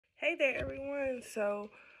Hey there, everyone.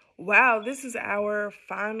 Wow, this is our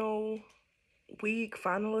final week,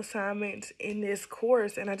 final assignment in this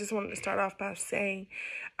course, and I just wanted to start off by saying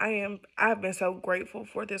I've been so grateful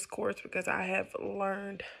for this course because I have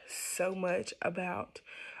learned so much about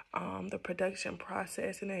the production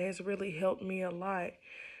process, and it has really helped me a lot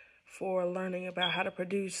for learning about how to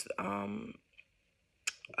produce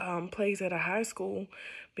plays at a high school.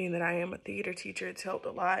 Being that I am a theater teacher, it's helped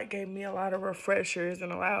a lot. It gave me a lot of refreshers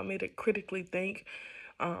and allowed me to critically think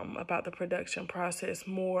about the production process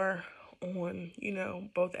more on,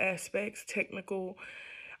 both aspects, technical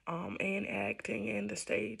and acting and the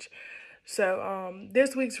stage.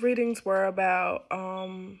 This week's readings were about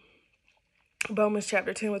Bowman's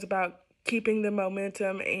chapter 10 was about keeping the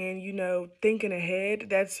momentum and, thinking ahead.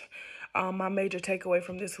 That's my major takeaway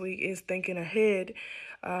from this week is thinking ahead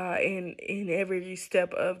in every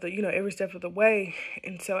step of every step of the way.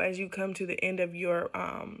 And so as you come to the end of your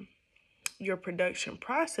production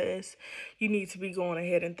process, you need to be going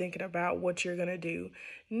ahead and thinking about what you're going to do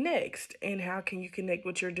next and how can you connect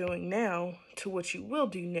what you're doing now to what you will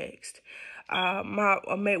do next.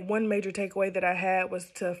 One major takeaway that I had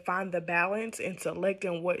was to find the balance in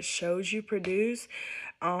selecting what shows you produce.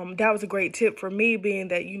 That was a great tip for me, being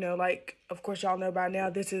that, like, of course, y'all know by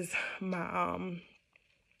now, this is my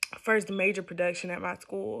first major production at my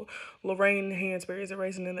school. Lorraine Hansberry is a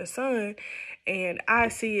Raisin in the Sun, and I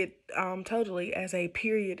see it totally as a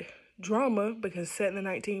period drama because set in the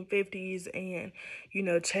 1950s and,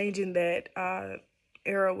 changing that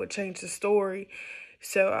era would change the story.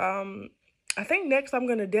 I think next I'm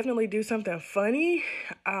gonna definitely do something funny.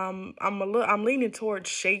 I'm leaning towards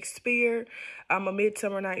Shakespeare. A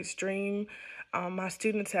Midsummer Night's Dream. My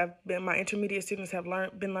intermediate students have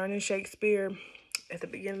been learning Shakespeare at the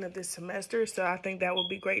beginning of this semester. So I think that would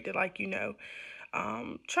be great to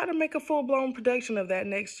try to make a full-blown production of that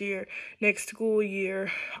next school year.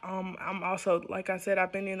 I'm also, like I said,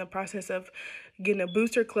 I've been in the process of getting a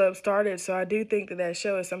booster club started. So I do think that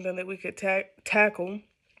show is something that we could tackle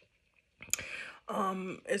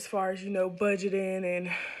as far as, budgeting and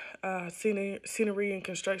scenery and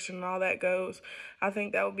construction and all that goes. I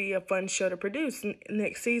think that would be a fun show to produce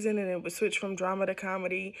next season, and it would switch from drama to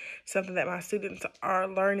comedy, something that my students are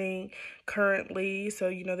learning currently.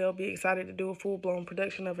 So, they'll be excited to do a full-blown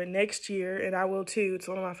production of it next year, and I will too. It's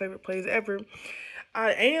one of my favorite plays ever.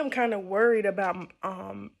 I am kind of worried about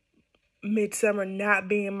Midsummer not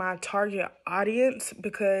being my target audience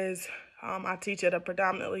because I teach at a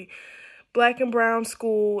predominantly Black and brown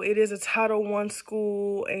school. It is a Title I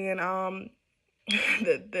school, and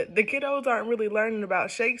the kiddos aren't really learning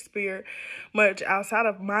about Shakespeare much outside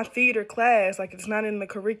of my theater class. Like, it's not in the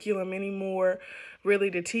curriculum anymore, really,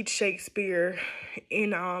 to teach Shakespeare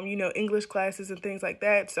in English classes and things like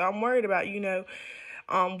that. So I'm worried about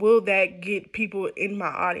will that get people in my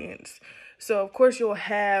audience? So of course you'll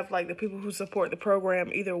have like the people who support the program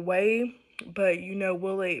either way, but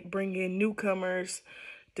will it bring in newcomers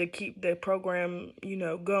to keep the program,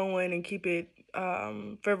 going and keep it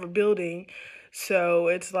forever building? So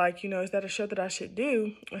it's like, is that a show that I should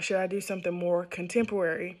do? Or should I do something more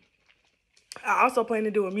contemporary? I also plan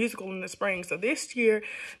to do a musical in the spring. So this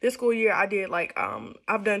school year, I did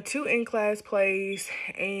I've done 2 in-class plays,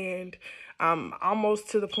 and I'm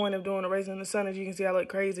almost to the point of doing a Raisin in the Sun. As you can see, I look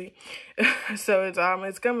crazy. So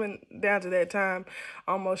it's coming down to that time.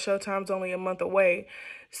 Almost showtime's only a month away.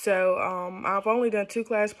 So I've only done 2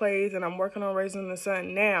 class plays, and I'm working on Raisin in the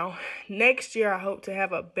Sun now. Next year, I hope to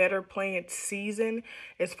have a better planned season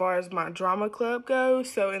as far as my drama club goes.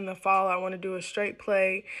 So in the fall, I want to do a straight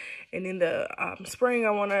play, and in the spring,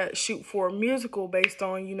 I want to shoot for a musical based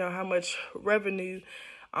on how much revenue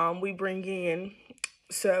we bring in.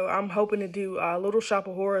 So I'm hoping to do Little Shop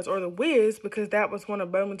of Horrors or The Wiz, because that was one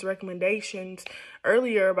of Bowman's recommendations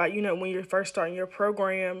earlier about, when you're first starting your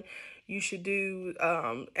program, you should do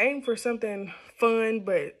aim for something fun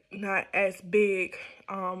but not as big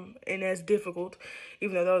and as difficult,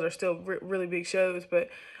 even though those are still really big shows. But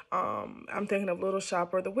I'm thinking of Little Shop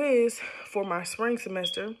or The Wiz for my spring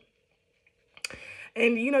semester.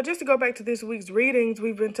 And, just to go back to this week's readings,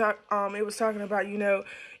 it was talking about, you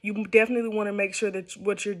definitely want to make sure that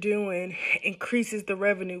what you're doing increases the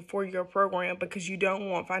revenue for your program, because you don't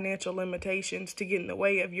want financial limitations to get in the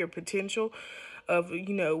way of your potential of,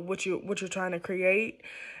 what you're trying to create.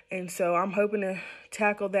 And so I'm hoping to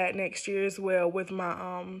tackle that next year as well with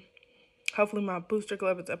my, hopefully my booster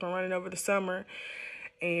club is up and running over the summer.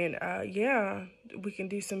 And, we can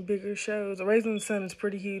do some bigger shows. The Raisin in the Sun is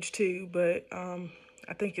pretty huge too, but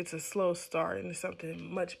I think it's a slow start into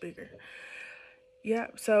something much bigger. Yeah,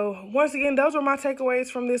 so once again, those were my takeaways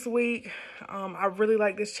from this week. I really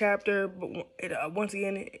like this chapter, but once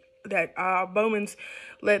again, that Bowman's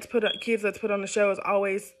let's put on the show is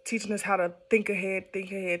always teaching us how to think ahead,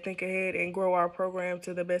 think ahead, and grow our program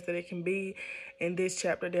to the best that it can be. And this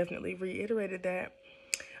chapter definitely reiterated that.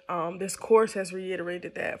 This course has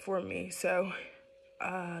reiterated that for me. So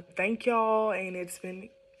thank y'all, and it's been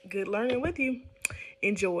good learning with you.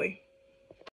 Enjoy.